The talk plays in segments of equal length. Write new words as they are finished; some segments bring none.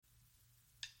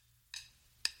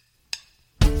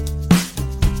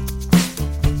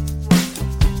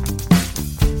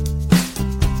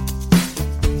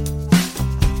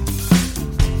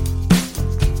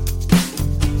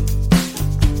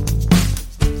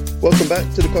Welcome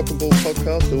back to the Cock and Ball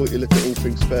podcast, where we look at all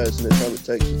things Spurs and the time it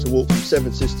takes to walk from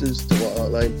Seven Sisters to White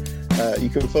Hart Lane. You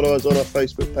can follow us on our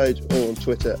Facebook page or on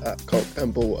Twitter at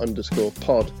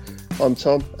cockandball_pod. I'm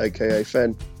Tom, aka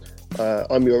Fen.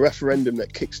 I'm your referendum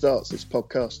that kickstarts this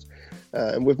podcast.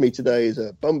 And with me today is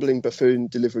a bumbling buffoon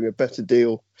delivering a better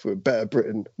deal for a better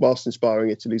Britain whilst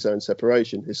inspiring Italy's own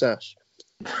separation. It's Ash.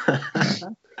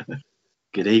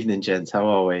 Good evening, gents. How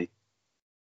are we?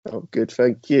 Oh, good,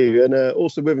 thank you. And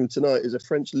also with him tonight is a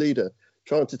French leader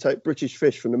trying to take British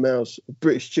fish from the mouths of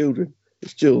British children.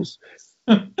 It's Jules.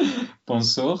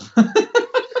 Bonsoir.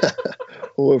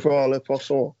 Au revoir, le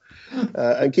poisson.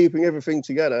 And keeping everything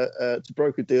together to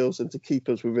broker deals and to keep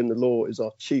us within the law is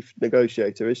our chief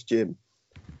negotiator, it's Jim.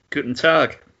 Guten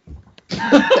Tag.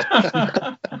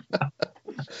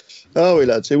 Are we,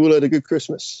 lads? You all had a good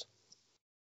Christmas?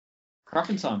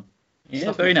 Cracking time. Yeah,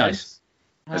 Stuff very in the nice. face.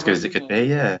 As good as it could be,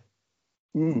 yeah.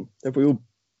 Have we all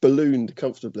ballooned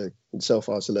comfortably in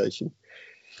self-isolation?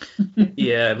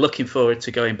 Yeah, looking forward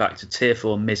to going back to Tier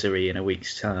 4 misery in a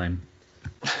week's time.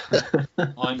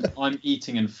 I'm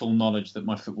eating in full knowledge that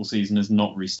my football season is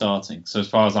not restarting. So as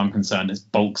far as I'm concerned, it's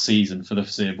bulk season for the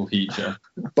foreseeable future.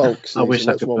 Bulk season, I wish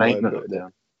I that's could one way blame of that putting it.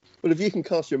 down. Well, if you can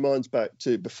cast your minds back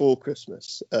to before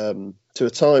Christmas, to a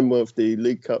time of the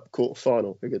League Cup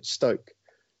quarter-final against Stoke,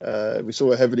 we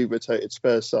saw a heavily rotated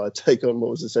Spurs side take on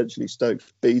what was essentially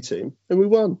Stoke's B team, and we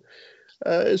won.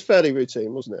 It was fairly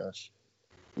routine, wasn't it, Ash?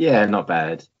 Yeah, not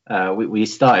bad. We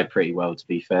started pretty well, to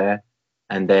be fair.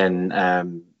 And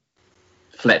then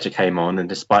Fletcher came on, and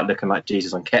despite looking like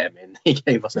Jesus on ketamine, he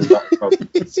gave us a lot of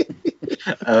problems.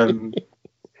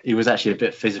 He was actually a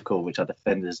bit physical, which our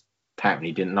defenders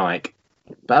apparently didn't like.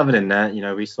 But other than that,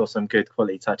 we saw some good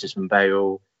quality touches from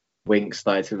Bale. Winks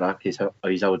started to like his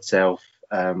old self.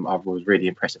 I was really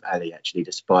impressed with Ali, actually,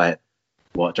 despite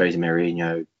what Jose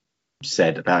Mourinho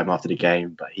said about him after the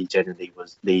game. But he generally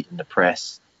was leading the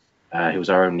press. He was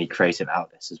our only creative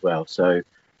outlet as well. So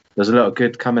there's a lot of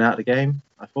good coming out of the game,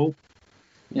 I thought.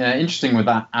 Yeah, interesting with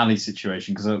that Ali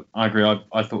situation, because I agree.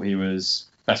 I thought he was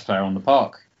best player on the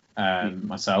park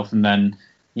myself, and then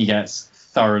he gets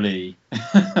thoroughly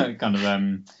kind of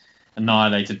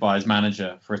annihilated by his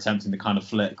manager for attempting the kind of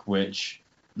flick which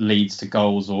leads to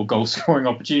goals or goal scoring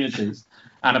opportunities.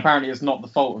 And apparently it's not the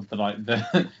fault of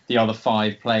the other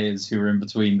five players who are in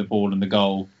between the ball and the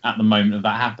goal at the moment of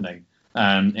that happening.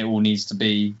 It all needs to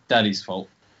be Daddy's fault.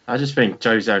 I just think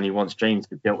Jose only wants dreams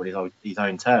to be built with his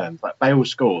own terms. Like, Bale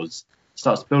scores,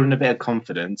 starts building a bit of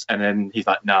confidence, and then he's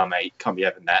like, "Nah, mate, can't be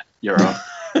having that. You're off."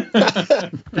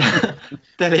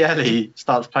 Dele Alli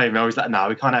starts playing well. He's like, "No,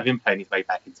 we can't have him playing his way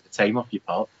back into the team. Off your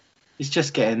pot." It's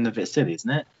just getting a bit silly, isn't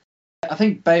it? I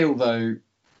think Bale, though,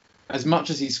 as much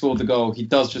as he scored the goal, he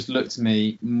does just look to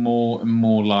me more and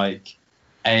more like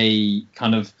a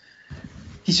kind of...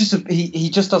 he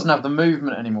just doesn't have the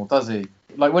movement anymore, does he?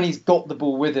 Like, when he's got the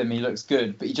ball with him, he looks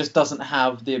good, but he just doesn't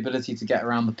have the ability to get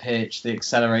around the pitch, the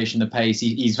acceleration, the pace.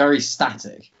 He's very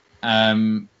static. I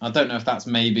don't know if that's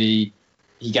maybe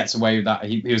he gets away with that.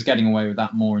 He was getting away with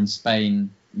that more in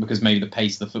Spain because maybe the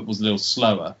pace of the football's a little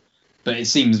slower. But it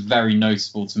seems very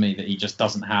noticeable to me that he just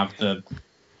doesn't have the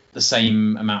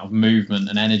same amount of movement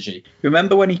and energy.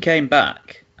 Remember when he came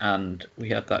back and we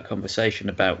had that conversation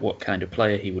about what kind of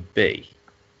player he would be?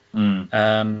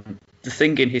 The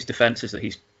thing in his defence is that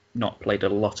he's not played a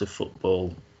lot of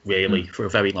football, really, for a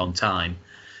very long time.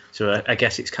 So I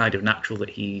guess it's kind of natural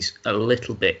that he's a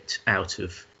little bit out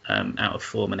of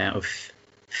form and out of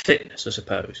fitness, I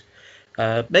suppose.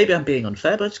 Maybe I'm being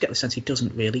unfair, but I just get the sense he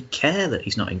doesn't really care that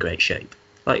he's not in great shape.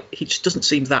 Like, he just doesn't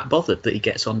seem that bothered that he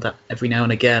gets on that every now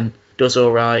and again, does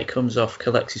all right, comes off,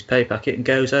 collects his pay packet and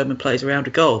goes home and plays a round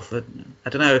of golf. I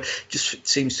don't know, it just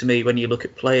seems to me when you look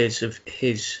at players of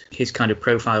his kind of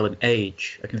profile and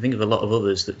age, I can think of a lot of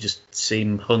others that just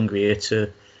seem hungrier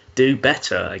to do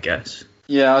better, I guess.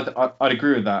 Yeah, I'd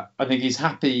agree with that. I think he's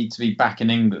happy to be back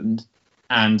in England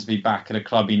and to be back at a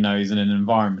club he knows and an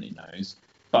environment he knows.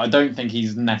 But I don't think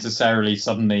he's necessarily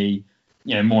suddenly,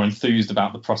 more enthused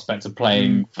about the prospect of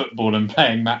playing football and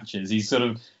playing matches. It's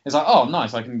like, oh,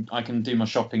 nice, I can do my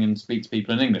shopping and speak to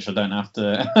people in English. I don't have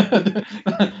to.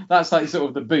 That's like sort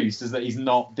of the boost, is that he's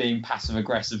not being passive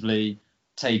aggressively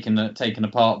taken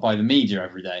apart by the media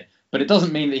every day. But it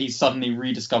doesn't mean that he's suddenly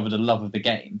rediscovered a love of the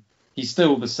game. He's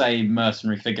still the same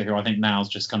mercenary figure who I think now is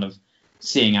just kind of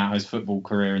seeing out his football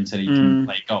career until he can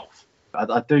play golf.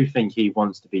 I do think he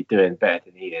wants to be doing better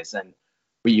than he is, and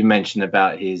what you mentioned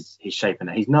about his shape, and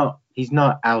he's not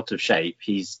out of shape.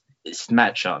 It's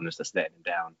match sharpness that's letting him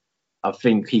down. I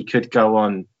think he could go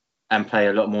on and play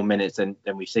a lot more minutes than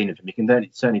we've seen of him. He can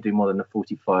certainly do more than the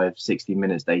 45, 60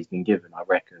 minutes that he's been given, I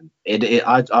reckon.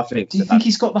 I think. Do you think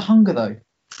he's got the hunger, though?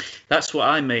 That's what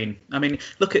I mean. I mean,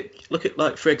 look at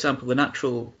like, for example, the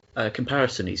natural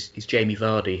comparison is Jamie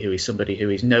Vardy, who is somebody who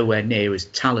is nowhere near as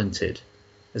talented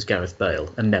as Gareth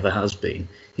Bale and never has been.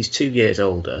 He's 2 years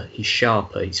older, he's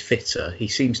sharper, he's fitter, he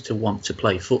seems to want to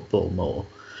play football more,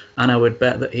 and I would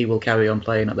bet that he will carry on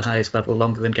playing at the highest level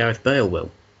longer than Gareth Bale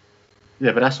will.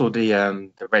 Yeah, but that's all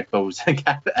the Red Bulls and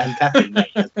caffeine.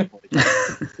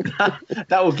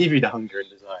 That will give you the hunger and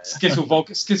desire.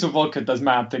 Skittle vodka does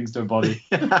mad things to a body.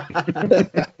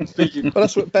 Well,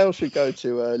 that's what Bale should go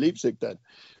to Leipzig then,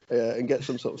 and get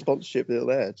some sort of sponsorship deal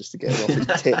there, just to get him off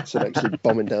his tits and actually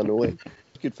bombing down the wing.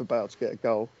 It's good for Bale to get a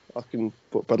goal. By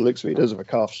the looks of it, he does have a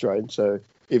calf strain, so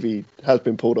if he has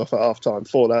been pulled off at half time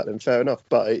for that, then fair enough.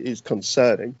 But it is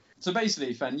concerning. So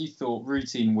basically, Fen, you thought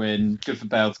routine win, good for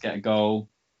Bale to get a goal.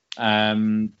 I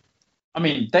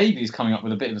mean, Davies coming up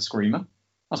with a bit of a screamer. I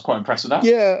was quite impressed with that.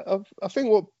 Yeah, I think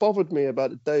what bothered me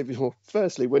about Davies, well,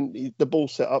 firstly, when the ball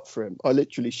set up for him, I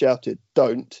literally shouted,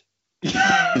 "Don't!"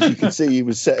 As you can see, he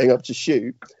was setting up to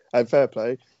shoot, and fair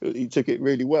play, he took it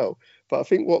really well. But I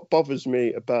think what bothers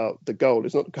me about the goal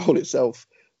is not the goal itself,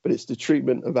 but it's the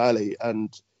treatment of Ali,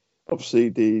 and obviously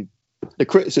the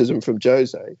criticism from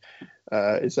Jose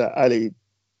is that Ali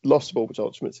lost the ball, which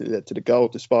ultimately led to the goal,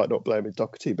 despite not blaming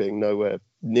Doherty being nowhere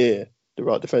near the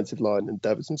right defensive line and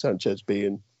Davinson Sanchez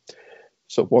being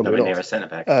sort of wandering off. Near a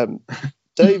centre-back.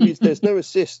 Davies, there's no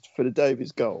assist for the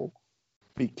Davies goal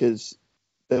because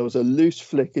there was a loose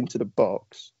flick into the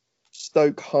box.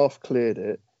 Stoke half cleared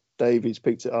it. Davies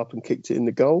picked it up and kicked it in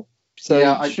the goal.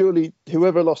 So surely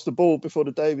whoever lost the ball before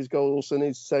the Davies goal also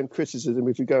needs the same criticism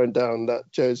if you're going down that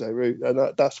Jose route.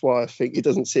 And that's why I think it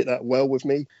doesn't sit that well with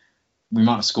me. We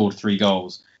might have scored 3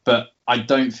 goals, but I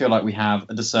don't feel like we have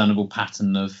a discernible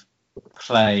pattern of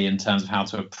play in terms of how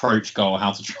to approach goal,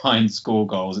 how to try and score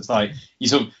goals. It's like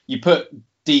you put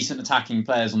decent attacking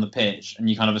players on the pitch and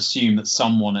you kind of assume that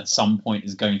someone at some point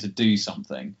is going to do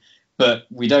something. But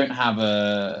we don't have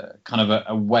a kind of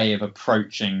a way of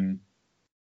approaching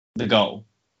the goal.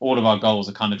 All of our goals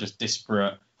are kind of just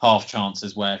disparate half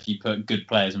chances where if you put good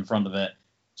players in front of it,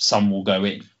 some will go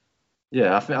in.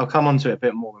 Yeah, I think I'll come on to it a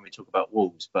bit more when we talk about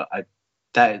Wolves, but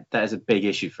that is a big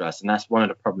issue for us, and that's one of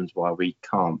the problems why we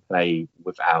can't play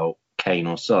without Kane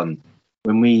or Son.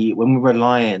 When we're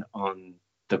relying on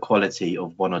the quality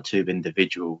of one or two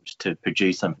individuals to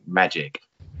produce something magic,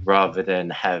 rather than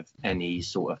have any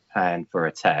sort of plan for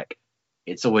attack,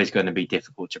 it's always going to be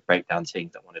difficult to break down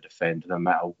teams that want to defend, no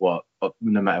matter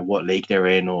what league they're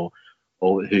in or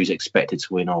who's expected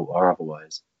to win or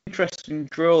otherwise. Interesting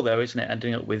draw, though, isn't it?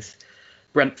 Ending up with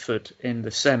Brentford in the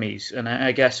semis, and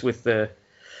I guess with the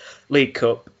League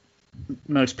Cup,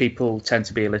 most people tend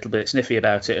to be a little bit sniffy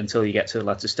about it until you get to the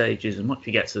latter stages, and once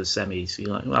you get to the semis,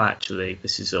 you're like, well, actually,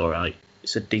 this is all right.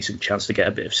 It's a decent chance to get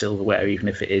a bit of silverware, even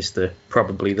if it is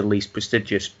probably the least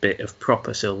prestigious bit of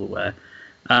proper silverware.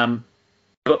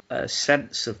 But a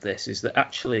sense of this is that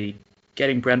actually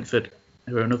getting Brentford,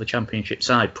 who are another Championship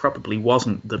side, probably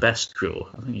wasn't the best draw.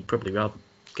 I think you'd probably rather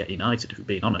get United, if we're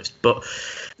being honest. But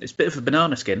it's a bit of a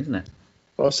banana skin, isn't it?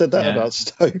 Well, I said that about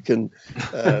Stoke, and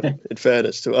in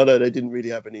fairness to, I know they didn't really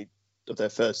have any of their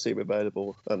first team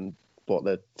available, and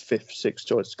their 5th, 6th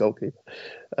choice goalkeeper.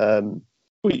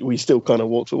 We still kind of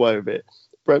walked away with it.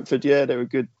 Brentford, yeah, they're a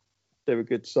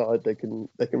good side. They can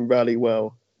rally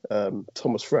well.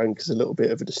 Thomas Frank is a little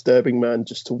bit of a disturbing man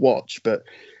just to watch, but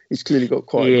he's clearly got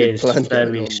quite a good plan.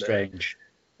 Very strange.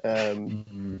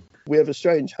 We have a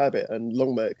strange habit, and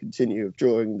long may it continue, of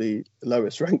drawing the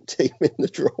lowest ranked team in the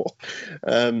draw.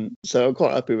 So I'm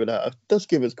quite happy with that. It does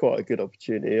give us quite a good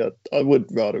opportunity. I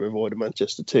would rather avoid a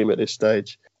Manchester team at this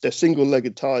stage. They're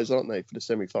single-legged ties, aren't they, for the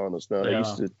semi-finals now?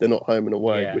 They're not home and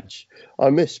away, which I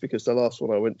miss, because the last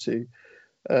one I went to,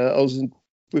 I was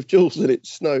with Jules and it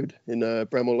snowed in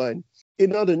Bramall Lane.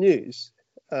 In other news,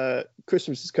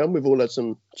 Christmas has come. We've all had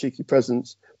some cheeky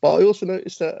presents, but I also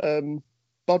noticed that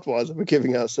Budweiser were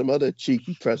giving out some other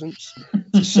cheeky presents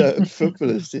to certain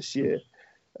footballers this year.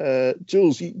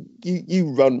 Jules,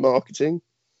 you run marketing.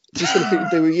 Is this anything to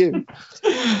do with you?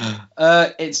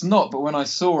 It's not, but when I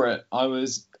saw it, I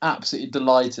was absolutely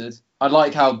delighted. I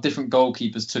like how different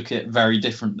goalkeepers took it very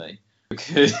differently,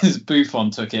 because Buffon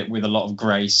took it with a lot of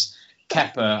grace.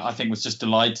 Kepa, I think, was just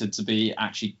delighted to be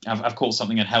have caught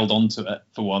something and held on to it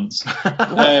for once.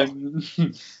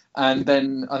 And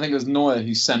then I think it was Neuer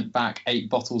who sent back 8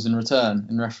 bottles in return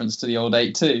in reference to the old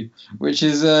 8-2, which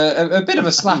is a bit of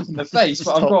a slap in the face,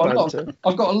 but I've got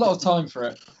a lot of time for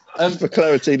it. For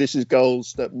clarity, this is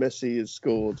goals that Messi has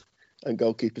scored and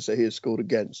goalkeepers that he has scored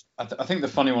against. I think the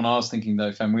funny one I was thinking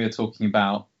though, Fen, we were talking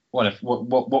about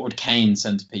what would Kane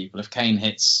send to people if Kane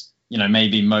hits,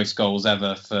 maybe most goals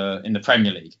ever in the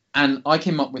Premier League. And I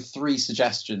came up with 3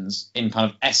 suggestions in kind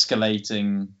of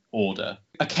escalating order.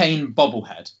 A Kane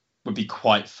bobblehead would be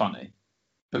quite funny,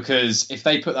 because if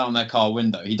they put that on their car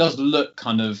window, he does look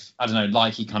kind of, I don't know,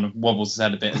 like he kind of wobbles his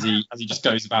head a bit as he just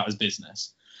goes about his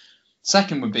business.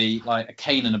 Second would be like a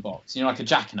Kane in a box, like a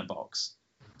Jack in a box,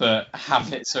 but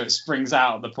have it so it springs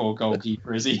out of the poor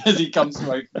goalkeeper as he comes to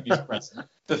open his present.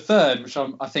 The third, which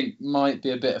I think might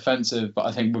be a bit offensive, but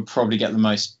I think would probably get the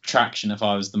most traction if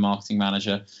I was the marketing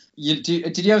manager. Did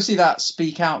you ever see that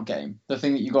Speak Out game? The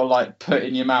thing that you got to like put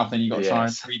in your mouth and you got to try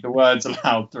and read the words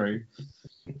aloud through.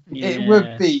 Yeah. It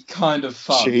would be kind of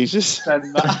fun to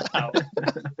send that out.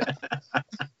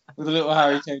 With a little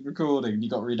Harry Kane recording, you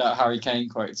got to read out Harry Kane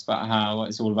quotes about how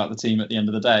it's all about the team at the end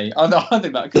of the day. I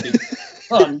think that could be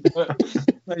fun, but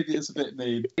maybe it's a bit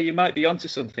mean. You might be onto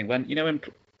something when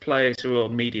players are all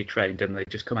media trained and they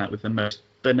just come out with the most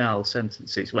banal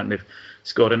sentences when they've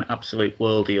scored an absolute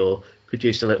worldie or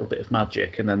produced a little bit of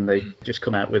magic, and then they just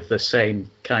come out with the same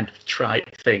kind of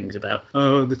trite things about,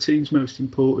 the team's most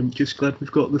important, just glad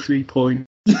we've got the 3 points.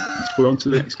 We're on to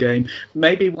the next game.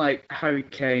 Maybe like Harry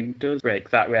Kane does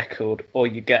break that record, or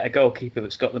you get a goalkeeper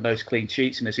that's got the most clean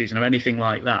sheets in a season, or anything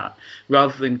like that.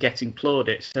 Rather than getting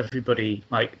plaudits, everybody,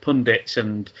 like pundits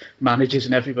and managers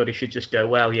and everybody, should just go,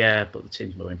 well, yeah, but the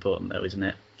team's more important though, isn't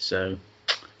it? So,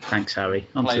 thanks, Harry.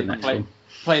 On to the next one.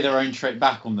 Play their own trick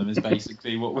back on them is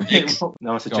basically what we're...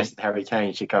 No one suggested Harry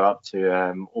Kane should go up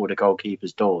to all the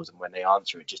goalkeepers' doors, and when they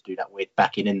answer it, just do that weird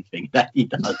backing in thing that he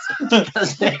does.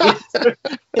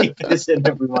 He does send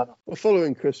everyone up. Well,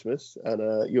 following Christmas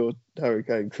and your Harry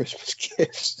Kane Christmas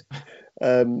gifts,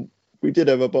 we did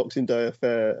have a Boxing Day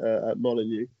affair at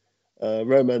Molineux.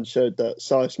 Roman showed that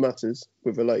size matters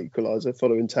with a late equaliser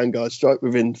following Tangai's strike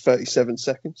within 37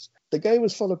 seconds. The game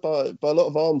was followed by a lot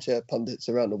of armchair pundits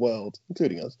around the world,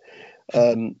 including us,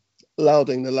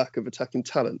 lauding the lack of attacking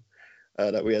talent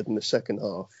that we had in the second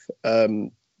half.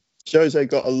 Jose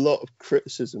got a lot of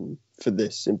criticism for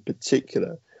this in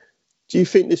particular. Do you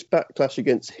think this backlash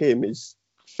against him is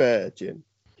fair, Jim?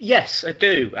 Yes, I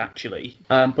do, actually.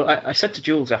 But I said to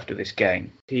Jules after this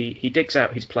game, he digs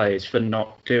out his players for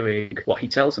not doing what he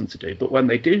tells them to do. But when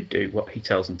they do what he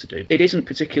tells them to do, it isn't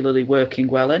particularly working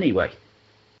well anyway.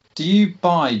 Do you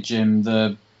buy, Jim,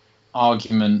 the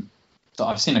argument that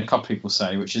I've seen a couple of people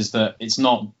say, which is that it's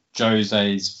not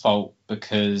Jose's fault,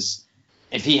 because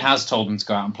if he has told them to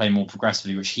go out and play more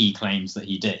progressively, which he claims that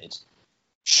he did,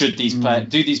 should these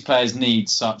do these players need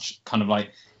such kind of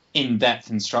like in-depth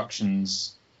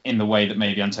instructions in the way that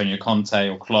maybe Antonio Conte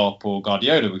or Klopp or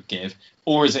Guardiola would give,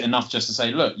 or is it enough just to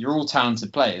say, look, you're all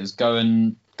talented players, go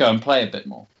and play a bit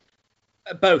more?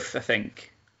 Both, I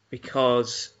think,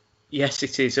 because yes,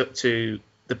 it is up to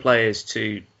the players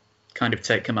to kind of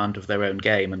take command of their own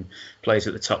game, and players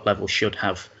at the top level should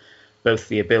have both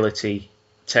the ability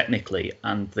technically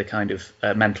and the kind of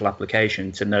mental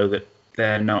application to know that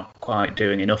they're not quite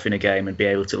doing enough in a game and be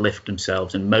able to lift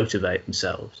themselves and motivate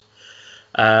themselves.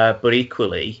 But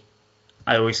equally,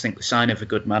 I always think the sign of a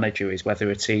good manager is whether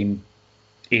a team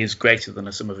is greater than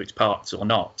the sum of its parts or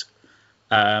not.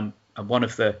 And one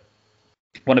of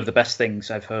the best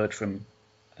things I've heard from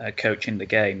coaching the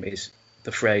game is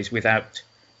the phrase, without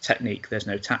technique, there's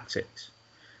no tactics,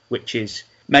 which is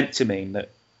meant to mean that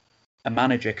a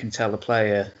manager can tell a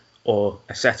player or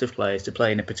a set of players to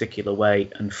play in a particular way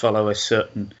and follow a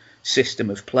certain system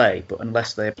of play, but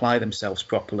unless they apply themselves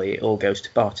properly, it all goes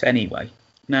to pot anyway.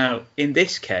 Now, in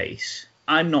this case,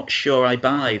 I'm not sure I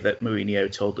buy that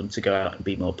Mourinho told them to go out and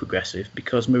be more progressive,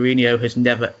 because Mourinho has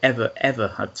never, ever, ever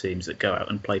had teams that go out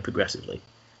and play progressively.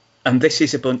 And this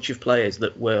is a bunch of players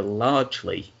that were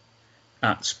largely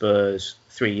at Spurs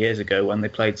 3 years ago when they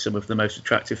played some of the most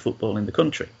attractive football in the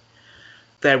country.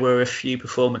 There were a few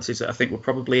performances that I think were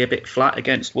probably a bit flat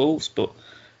against Wolves, but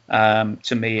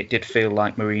to me it did feel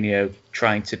like Mourinho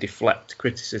trying to deflect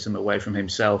criticism away from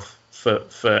himself for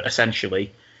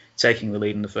essentially taking the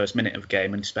lead in the first minute of the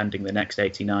game and spending the next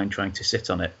 89 trying to sit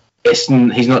on it. He's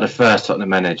not the first Tottenham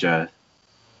manager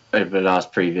over the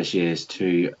last previous years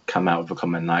to come out with a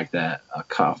comment like that.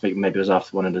 I think maybe it was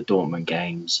after one of the Dortmund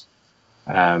games.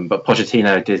 But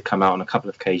Pochettino did come out on a couple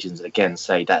of occasions and again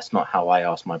say that's not how I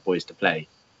ask my boys to play.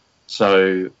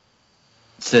 So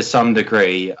to some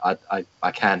degree,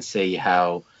 I can see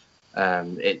how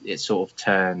it sort of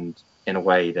turned in a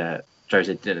way that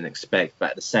Jose didn't expect.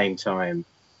 But at the same time,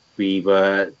 we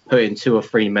were putting 2 or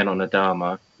 3 men on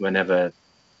Adama whenever,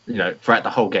 throughout the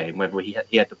whole game, whether he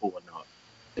had the ball or not.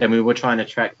 then we were trying to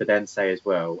track Bedence as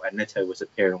well, and Neto was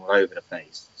appearing all over the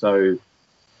place. So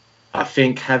I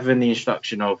think having the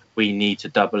instruction of we need to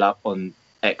double up on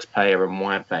X player and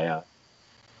Y player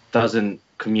doesn't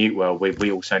commute well with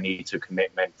we also need to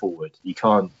commit men forward. You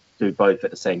can't do both at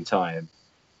the same time.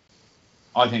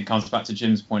 I think it comes back to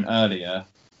Jim's point earlier.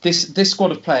 This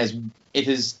squad of players, it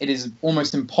is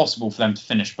almost impossible for them to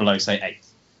finish below, say, 8th,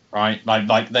 right?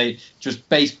 Like they just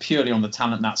based purely on the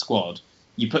talent in that squad.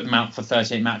 You put them out for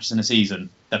 38 matches in a season,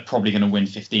 they're probably going to win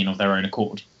 15 of their own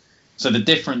accord. So the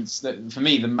difference, that for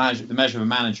me, the measure of a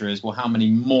manager is, well, how many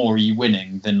more are you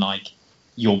winning than like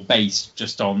you're based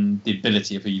just on the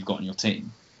ability of who you've got on your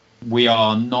team. We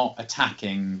are not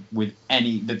attacking with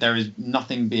that there is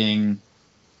nothing being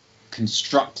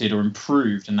constructed or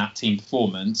improved in that team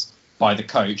performance by the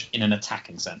coach in an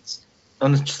attacking sense.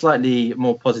 On a slightly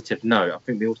more positive note, I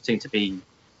think we all seem to be,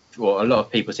 well, a lot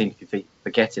of people seem to be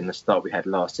forgetting the start we had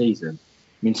last season.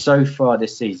 I mean, so far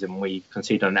this season, we've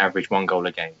conceded on average 1 goal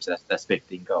a game, so that's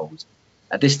 15 goals.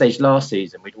 At this stage last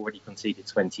season, we'd already conceded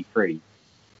 23.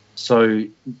 So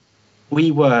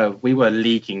we were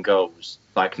leaking goals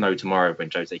like no tomorrow when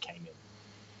Jose came in.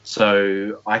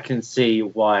 So I can see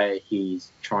why he's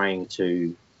trying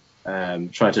to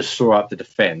shore up the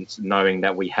defence, knowing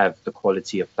that we have the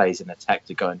quality of players in attack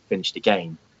to go and finish the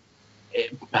game.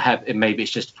 Maybe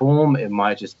it's just form. It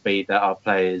might just be that our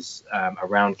players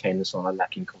around Kane and Son are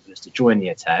lacking confidence to join the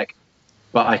attack.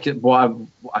 But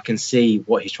I can see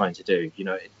what he's trying to do. You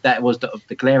know, that was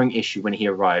the glaring issue when he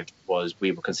arrived, was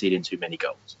we were conceding too many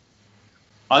goals.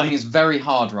 I think it's very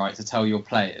hard, right, to tell your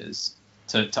players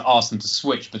to ask them to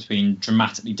switch between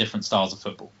dramatically different styles of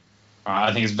football. Right?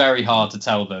 I think it's very hard to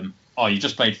tell them, oh, you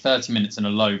just played 30 minutes in a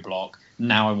low block,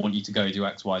 now I want you to go do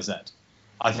X, Y, Z.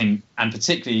 I think, and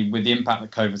particularly with the impact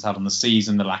that COVID's had on the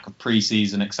season, the lack of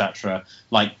pre-season, etc.,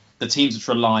 like the teams which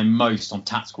rely most on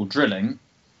tactical drilling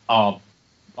are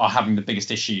having the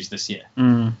biggest issues this year.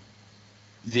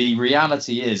 The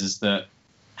reality is that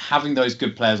having those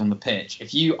good players on the pitch,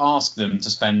 if you ask them to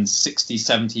spend 60,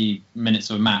 70 minutes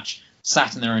of a match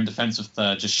sat in their own defensive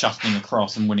third, just shuffling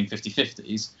across and winning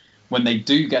 50-50s, when they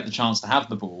do get the chance to have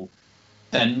the ball,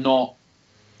 they're not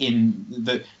in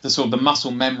the sort of the muscle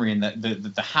memory and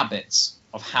the habits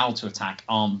of how to attack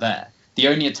aren't there. The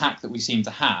only attack that we seem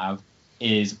to have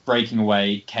is breaking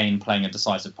away, Kane playing a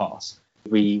decisive pass.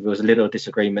 There was a little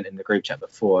disagreement in the group chat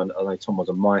before, and I know Tom was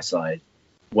on my side,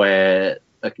 where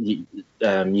you,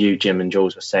 Jim and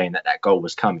Jules were saying that goal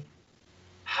was coming.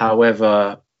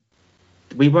 However,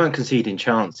 we weren't conceding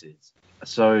chances.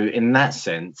 So in that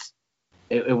sense,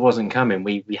 it wasn't coming.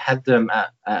 We had them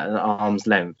at an arm's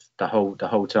length the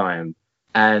whole time.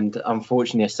 And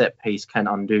unfortunately, a set piece can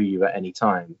undo you at any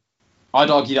time. I'd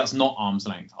argue that's not arm's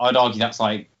length. I'd argue that's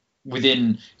like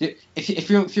within. If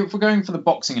we're going for the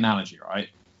boxing analogy, right?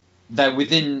 They're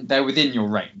within your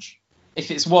range.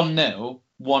 If it's 1-0,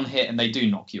 one hit and they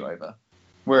do knock you over.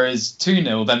 Whereas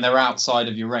 2-0, then they're outside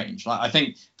of your range. Like, I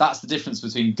think that's the difference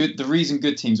between good. The reason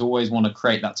good teams always want to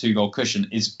create that 2-goal cushion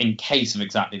is in case of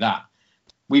exactly that.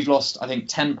 We've lost, I think,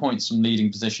 10 points from leading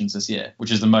positions this year,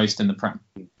 which is the most in the Prem.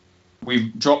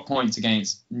 We've dropped points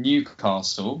against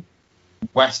Newcastle,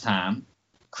 West Ham,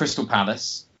 Crystal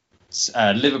Palace,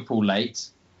 Liverpool late,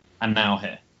 and now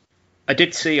here. I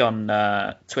did see on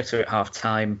Twitter at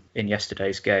half-time in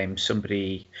yesterday's game,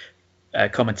 somebody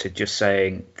commented just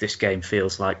saying this game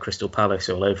feels like Crystal Palace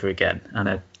all over again, and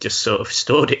I just sort of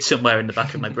stored it somewhere in the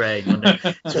back of my brain.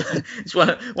 It's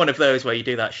one of those where you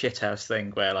do that shithouse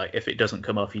thing where, like, if it doesn't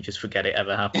come off, you just forget it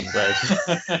ever happened.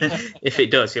 Whereas if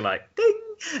it does, you're like,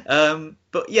 ding.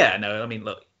 But yeah, no, I mean,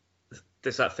 look,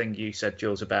 there's that thing you said,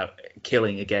 Jules, about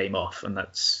killing a game off, and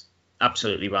that's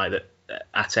absolutely right. That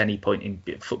at any point in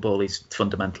football is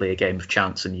fundamentally a game of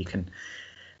chance, and you can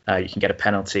get a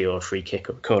penalty or a free kick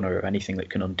or a corner or anything that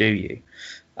can undo you.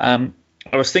 I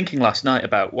was thinking last night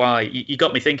about why you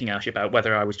got me thinking, Ash, about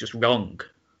whether I was just wrong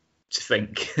to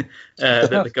think that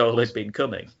the goal had been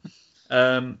coming,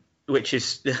 which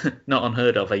is not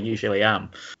unheard of. I usually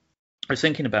am. I was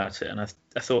thinking about it, and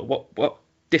I thought, what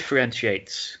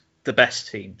differentiates the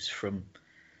best teams from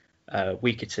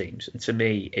weaker teams? And to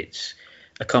me, it's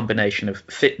a combination of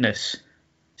fitness,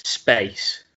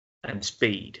 space, and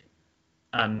speed.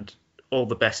 And all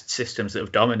the best systems that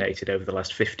have dominated over the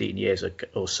last 15 years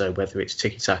or so, whether it's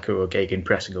tiki-taka or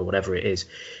gegenpressing or whatever it is,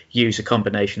 use a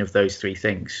combination of those three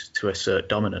things to assert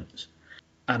dominance.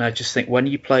 And I just think when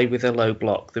you play with a low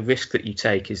block, the risk that you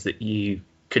take is that you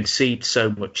concede so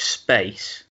much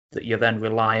space that you're then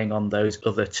relying on those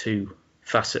other two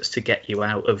facets to get you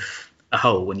out of a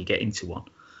hole when you get into one.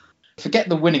 Forget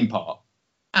the winning part.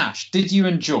 Ash, did you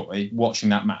enjoy watching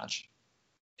that match?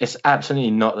 It's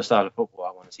absolutely not the style of football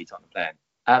I want to see Tottenham playing.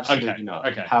 Absolutely not.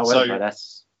 Okay. However,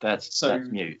 that's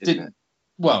mute, isn't it?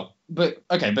 Well, but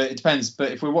it depends.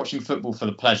 But if we're watching football for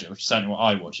the pleasure, which is certainly what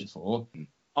I watch it for,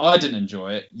 I didn't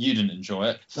enjoy it. You didn't enjoy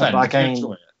it. Fen, did you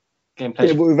enjoy it? Yeah,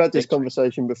 but we've had this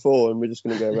conversation before, and we're just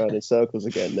going to go around in circles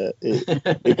again.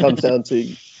 It comes down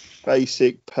to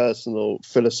basic, personal,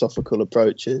 philosophical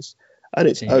approaches, and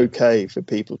it's okay for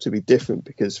people to be different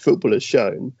because football has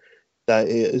shown that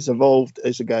it has evolved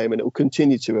as a game, and it will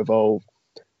continue to evolve.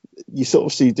 You sort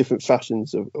of see different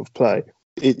fashions of play.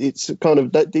 It's kind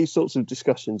of that these sorts of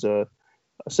discussions are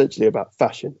essentially about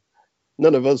fashion.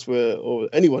 None of us or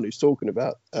anyone who's talking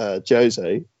about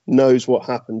Jose knows what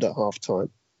happened at half time.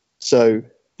 So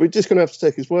we're just going to have to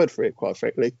take his word for it, quite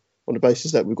frankly, on the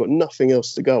basis that we've got nothing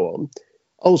else to go on.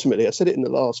 Ultimately, I said it in the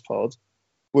last pod,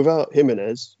 without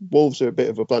Jimenez, Wolves are a bit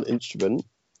of a blunt instrument.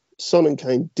 Son and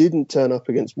Kane didn't turn up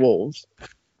against Wolves,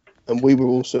 and we were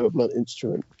also a blunt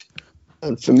instrument.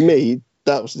 And for me,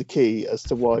 that was the key as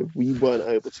to why we weren't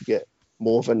able to get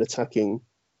more of an attacking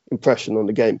impression on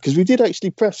the game. Because we did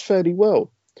actually press fairly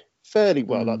well, like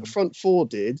the front four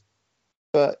did.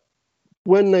 But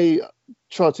when they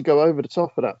tried to go over the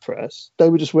top of that press, they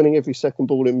were just winning every second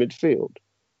ball in midfield.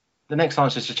 The next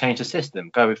answer is to change the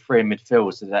system, go with 3 in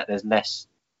midfield so that there's less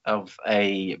of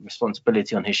a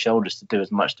responsibility on his shoulders to do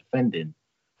as much defending.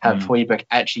 Have Højbjerg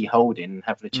actually holding,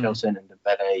 have Lo Celso and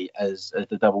Dembele as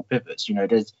the double pivots. You know,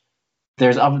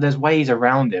 there's ways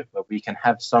around it where we can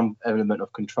have some element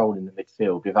of control in the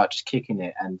midfield without just kicking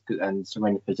it and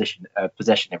surrendering possession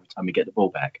every time we get the ball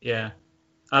back. Yeah,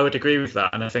 I would agree with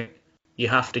that, and I think you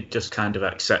have to just kind of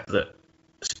accept that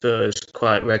Spurs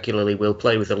quite regularly will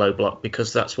play with a low block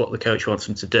because that's what the coach wants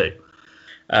them to do.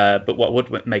 But what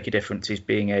would make a difference is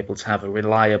being able to have a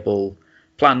reliable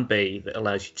plan B that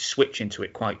allows you to switch into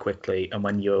it quite quickly. And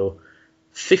when you're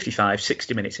 55,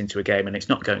 60 minutes into a game and it's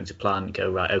not going to plan, you go,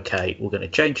 right, okay, we're going to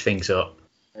change things up.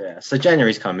 Yeah, so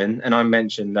January's coming, and I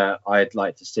mentioned that I'd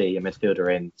like to see a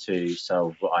midfielder in to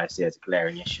solve what I see as a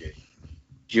glaring issue.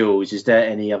 Jules, is there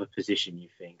any other position you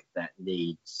think that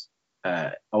needs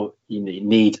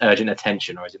urgent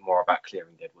attention, or is it more about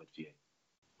clearing deadwood for you?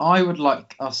 I would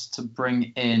like us to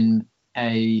bring in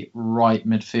a right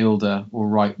midfielder or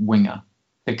right winger,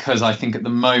 because I think at the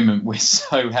moment we're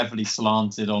so heavily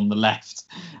slanted on the left.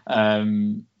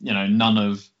 None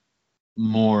of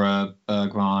Moura,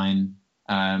 Bergwijn,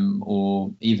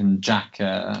 or even Jack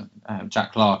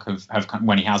Clark have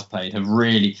when he has played,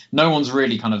 no one's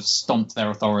really kind of stomped their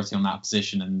authority on that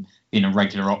position and been a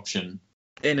regular option.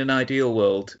 In an ideal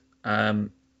world,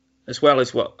 as well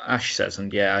as what Ash says,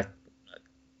 and I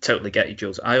totally get you,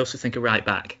 Jules, I also think a right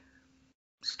back.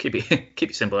 Just keep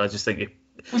it simple. I just think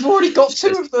we've already got 2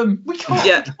 of them. We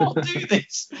can't do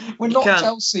this. We're not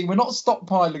Chelsea. We're not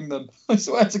stockpiling them. I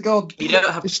swear to God. You don't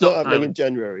have to it's not happening in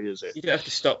January, is it? You don't have to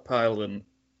stockpile them.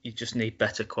 You just need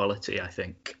better quality, I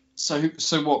think. So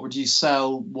what would you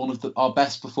sell? One of our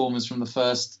best performers from the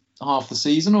first half of the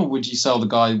season, or would you sell the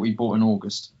guy we bought in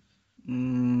August?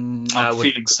 I'm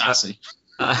feeling sassy.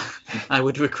 I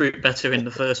would recruit better in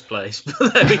the first place.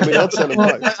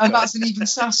 And that's an even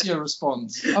sassier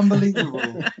response.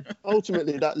 Unbelievable.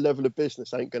 Ultimately, that level of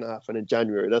business ain't going to happen in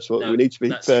January. That's what we need to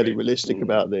be fairly realistic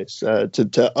about this.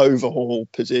 To overhaul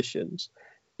positions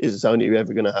is only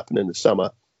ever going to happen in the summer.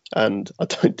 And I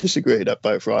don't disagree that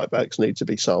both right backs need to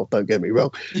be sold. Don't get me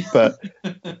wrong, but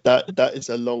that is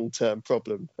a long-term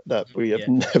problem that we have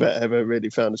never ever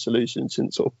really found a solution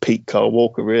since sort of peak Kyle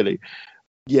Walker, really.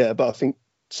 Yeah, but I think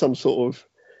some sort of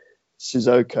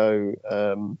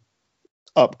Sissoko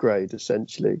upgrade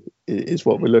essentially is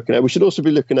what we're looking at. We should also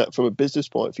be looking at from a business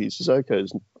point of view. Sissoko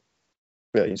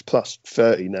he's plus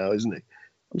 30 now, isn't he?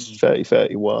 He's 30,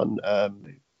 31.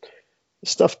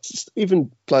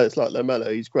 Even players like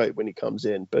Lamela, he's great when he comes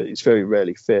in, but he's very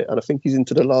rarely fit. And I think he's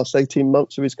into the last 18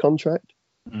 months of his contract.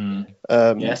 Someone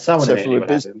from a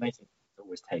business.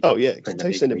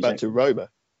 They send him back to Roma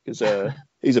because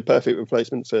he's a perfect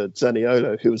replacement for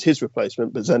Zaniolo, who was his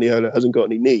replacement, but Zaniolo hasn't got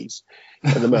any knees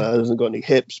and Lamela hasn't got any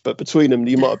hips. But between them,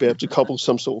 you might be able to cobble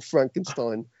some sort of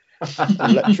Frankenstein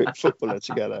electric footballer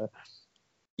together.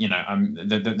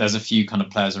 There's a few kind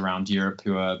of players around Europe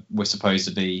who we're supposed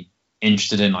to be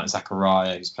interested in, like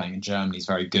Zakaria, who's playing in Germany, he's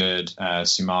very good.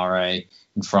 Soumare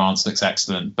in France looks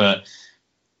excellent. But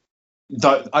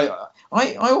I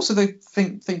also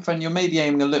think, Fen, you're maybe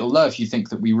aiming a little low if you think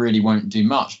that we really won't do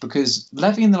much, because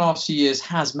Levy in the last few years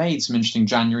has made some interesting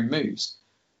January moves.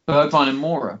 Bergwijn and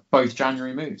Moura, both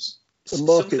January moves. The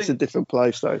market's a different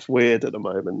place, though. It's weird at the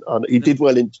moment. And he did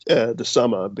well in the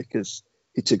summer because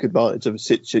he took advantage of a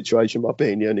situation by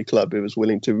being the only club who was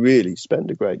willing to really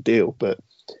spend a great deal. But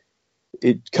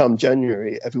it come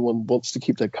January, everyone wants to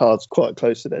keep their cards quite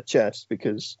close to their chest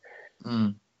because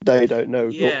they don't know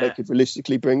what they could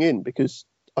realistically bring in, because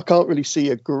I can't really see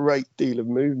a great deal of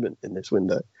movement in this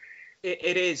window.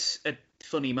 It is a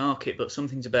funny market, but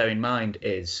something to bear in mind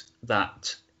is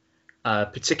that,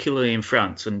 particularly in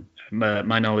France, and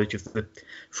my knowledge of the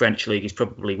French league is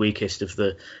probably weakest of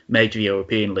the major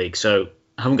European leagues, so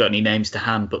I haven't got any names to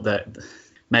hand, but they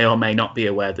may or may not be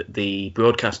aware that the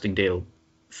broadcasting deal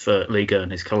for Ligue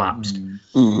 1 has collapsed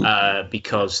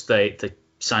because they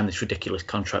signed this ridiculous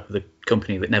contract with a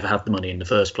company that never had the money in the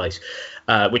first place,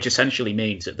 which essentially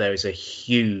means that there is a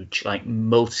huge, like,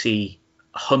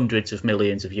 hundreds of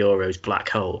millions of euros black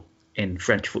hole in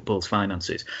French football's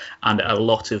finances, and a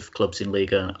lot of clubs in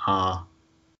Ligue 1 are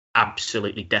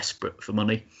absolutely desperate for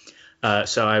money.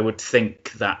 So I would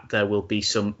think that there will be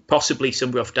possibly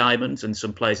some rough diamonds and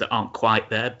some players that aren't quite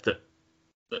there, that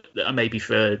are maybe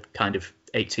for kind of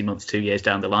 18 months, 2 years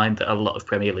down the line, that a lot of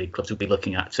Premier League clubs will be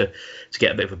looking at to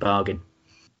get a bit of a bargain.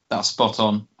 That's spot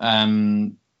on.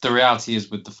 The reality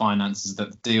is, with the finances,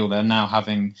 that the deal they're now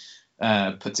having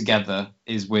put together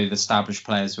is with established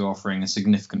players who are offering a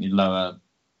significantly lower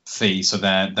fee, so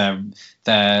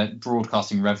their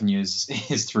broadcasting revenue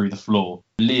is through the floor.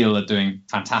 Lille are doing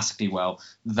fantastically well.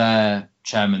 Their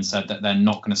chairman said that they're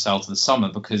not going to sell to the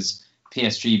summer because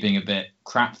PSG being a bit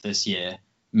crap this year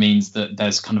means that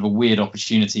there's kind of a weird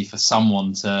opportunity for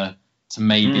someone to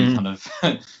maybe kind of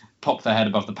pop their head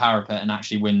above the parapet and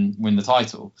actually win the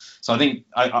title. So I think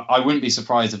I wouldn't be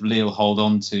surprised if Lille hold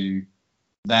on to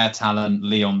their talent,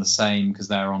 Lyon the same, because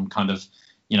they're on kind of,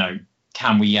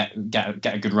 can we get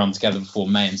a good run together before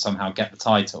May and somehow get the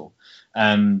title?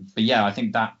 But yeah, I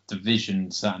think that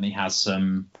division certainly has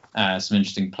some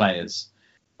interesting players.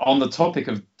 On the topic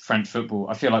of French football,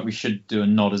 I feel like we should do a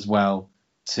nod as well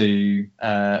to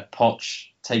Poch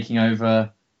taking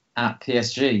over at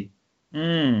PSG.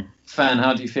 Fan,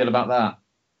 how do you feel about that?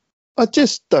 I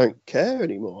just don't care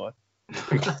anymore.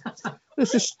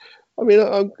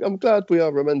 I'm glad we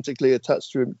are romantically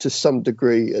attached to him to some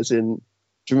degree, as in,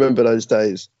 do you remember those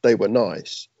days? They were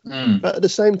nice. But at the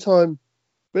same time,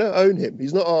 we don't own him.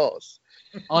 He's not ours.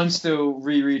 I'm still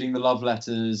rereading the love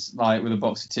letters, like, with a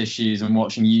box of tissues and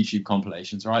watching YouTube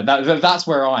compilations. Right, that's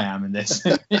where I am in this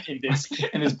in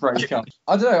this breakup.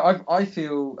 I don't know. I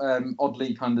feel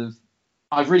oddly kind of.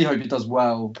 I really hope it does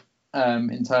well.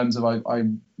 In terms of, I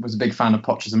was a big fan of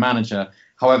Poch as a manager.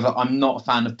 However, I'm not a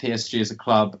fan of PSG as a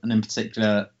club, and in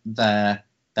particular their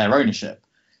ownership.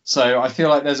 So I feel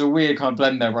like there's a weird kind of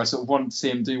blend there where I sort of want to see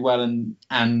him do well and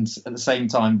at the same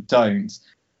time don't.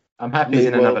 I'm happy he's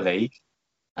in another league,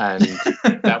 and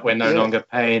that we're no longer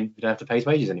paying. We don't have to pay his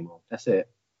wages anymore. That's it.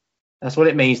 That's what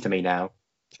it means to me now.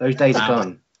 Those days are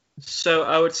gone. So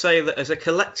I would say that as a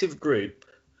collective group,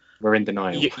 we're in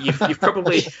denial. You've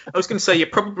probably, I was going to say, you're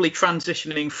probably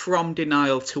transitioning from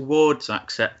denial towards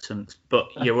acceptance, but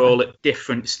you're all at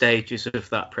different stages of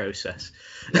that process.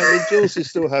 Jules is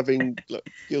still having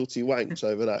guilty wanks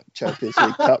over that Champions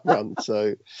League Cup run,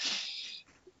 so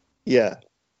yeah,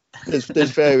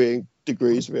 there's varying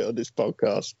degrees of it on this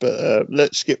podcast, but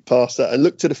let's skip past that and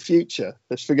look to the future.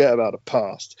 Let's forget about the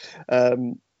past.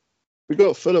 We've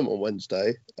got Fulham on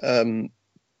Wednesday.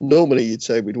 Normally you'd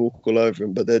say we'd walk all over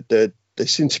them, but they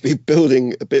seem to be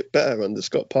building a bit better under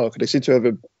Scott Parker. They seem to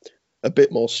have a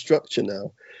bit more structure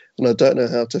now, and I don't know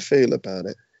how to feel about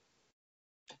it.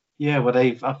 Yeah, well,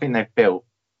 I think they've built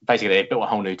a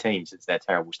whole new team since their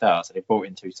terrible start. So they've brought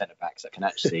in two centre backs that can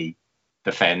actually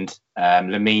defend.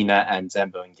 Lamina and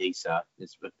Zembo Anguissa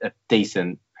is a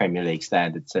decent Premier League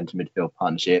standard centre midfield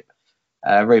partnership.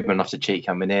 Ruben Loftus-Cheek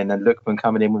coming in, and Lookman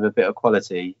coming in with a bit of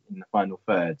quality in the final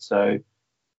third. So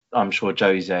I'm sure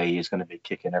Jose is going to be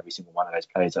kicking every single one of those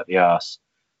players up the arse.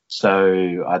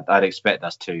 So I'd expect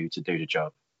us to do the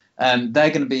job. They're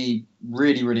going to be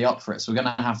really, really up for it. So we're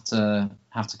going to have to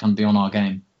kind of be on our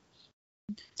game.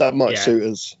 That might suit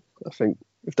us. I think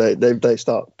if they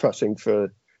start pressing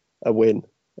for a win,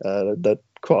 that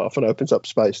quite often opens up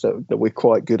space that we're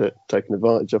quite good at taking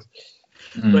advantage of.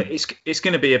 But it's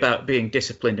going to be about being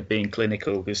disciplined and being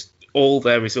clinical, because all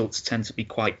their results tend to be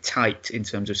quite tight in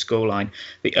terms of scoreline.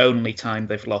 The only time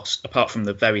they've lost, apart from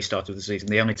the very start of the season,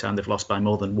 the only time they've lost by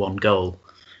more than one goal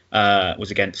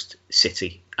was against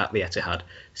City at the Etihad.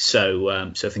 So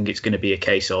I think it's going to be a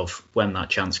case of, when that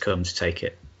chance comes, take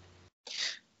it.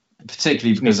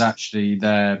 Particularly because actually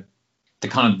the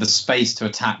kind of the space to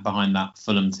attack behind that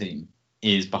Fulham team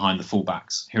is behind the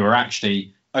fullbacks, who are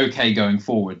actually okay going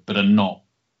forward, but are not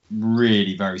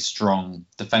really very strong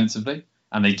defensively,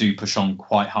 and they do push on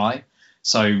quite high.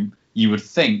 So you would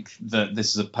think that this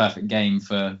is a perfect game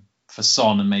for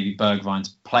Son and maybe Bergwijn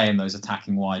to play in those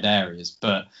attacking wide areas.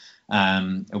 But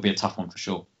it'll be a tough one for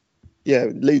sure. Yeah,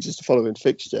 Leeds is the following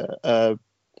fixture.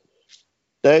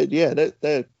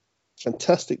 They're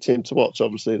fantastic team to watch.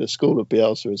 Obviously, the school of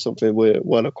Bielsa is something we're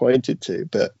well acquainted to,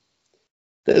 but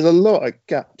there's a lot of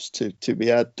gaps to be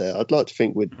had there. I'd like to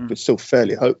think we're still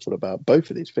fairly hopeful about both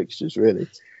of these fixtures, really.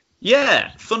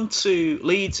 Yeah,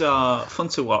 Leeds are fun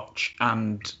to watch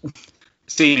and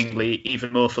seemingly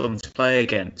even more fun to play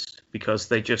against because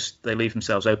they leave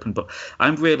themselves open. But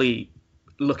I'm really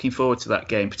looking forward to that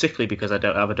game, particularly because I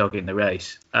don't have a dog in the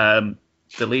race. The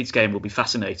Leeds game will be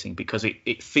fascinating because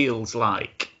it feels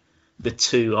like the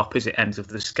two opposite ends of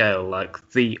the scale, like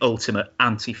the ultimate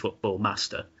anti-football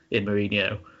master in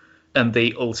Mourinho and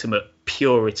the ultimate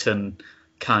Puritan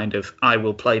kind of I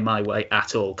will play my way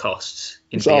at all costs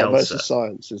in It's art Bielsa. versus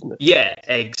science, isn't it? Yeah,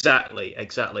 exactly.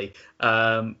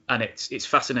 And it's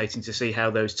fascinating to see how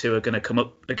those two are going to come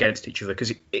up against each other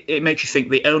because it makes you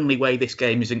think the only way this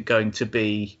game isn't going to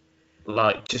be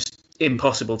like just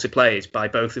impossible to play is by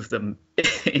both of them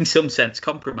in some sense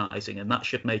compromising, and that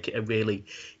should make it a really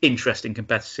interesting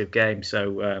competitive game.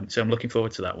 So I'm looking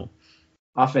forward to that one.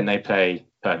 I think they play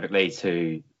perfectly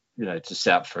to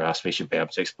set up for us. We should be able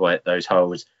to exploit those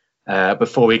holes.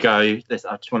 Before we go, I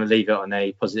just want to leave it on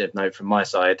a positive note from my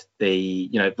side.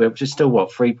 We're just still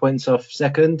 3 points off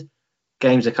second.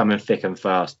 Games are coming thick and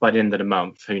fast. By the end of the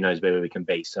month, who knows where we can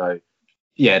be. So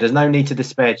yeah, there's no need to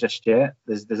despair just yet.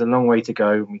 There's a long way to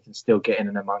go, and we can still get in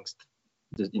and amongst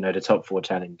the top four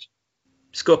challenge.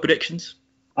 Score predictions?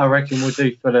 I reckon we'll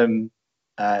do Fulham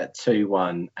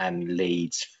 2-1 and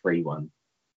Leeds 3-1.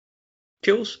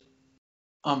 Jules?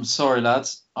 I'm sorry,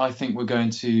 lads. I think we're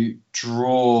going to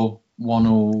draw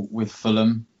 1-1 with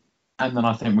Fulham, and then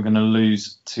I think we're going to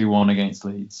lose 2-1 against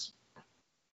Leeds.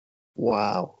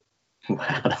 Wow,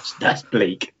 that's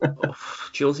bleak.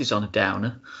 Jules is on a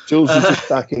downer. Jules is just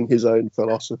backing his own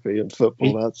philosophy and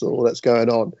football. That's all that's going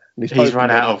on. And he's run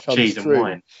out of cheese and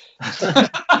wine.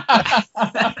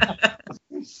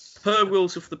 Per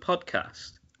rules of the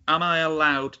podcast, am I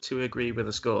allowed to agree with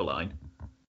a scoreline?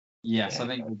 Yes, I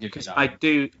think we'll give you that. I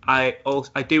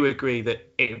do agree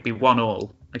that it would be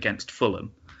 1-1 against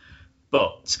Fulham,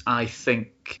 but I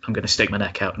think I'm going to stick my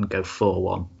neck out and go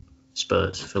 4-1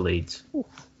 Spurs for Leeds.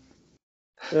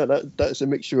 Yeah, that's a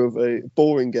mixture of a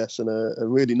boring guess and a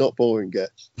really not boring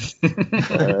guess.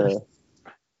 I'm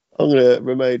going to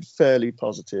remain fairly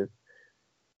positive,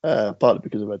 partly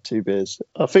because I've had 2 beers.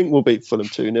 I think we'll beat Fulham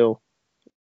 2-0.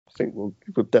 I think we'll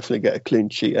definitely get a clean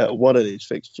sheet out of one of these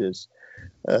fixtures.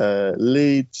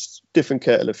 Leeds, different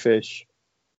kettle of fish,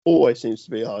 always seems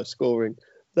to be high scoring.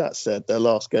 That said, their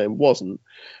last game wasn't,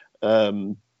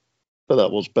 but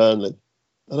that was Burnley.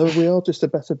 Although we are just a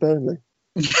better Burnley.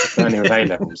 Burnley with A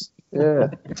levels. Yeah.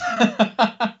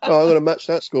 I'm going to match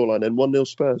that scoreline then, 1-0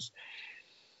 Spurs.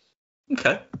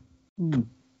 Okay.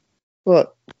 Right,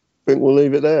 I think we'll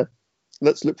leave it there.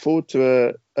 Let's look forward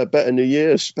to a better New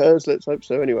Year. Spurs, let's hope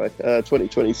so anyway.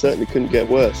 2020 certainly couldn't get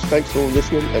worse. Thanks for all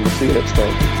listening, and we'll see you next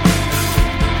time.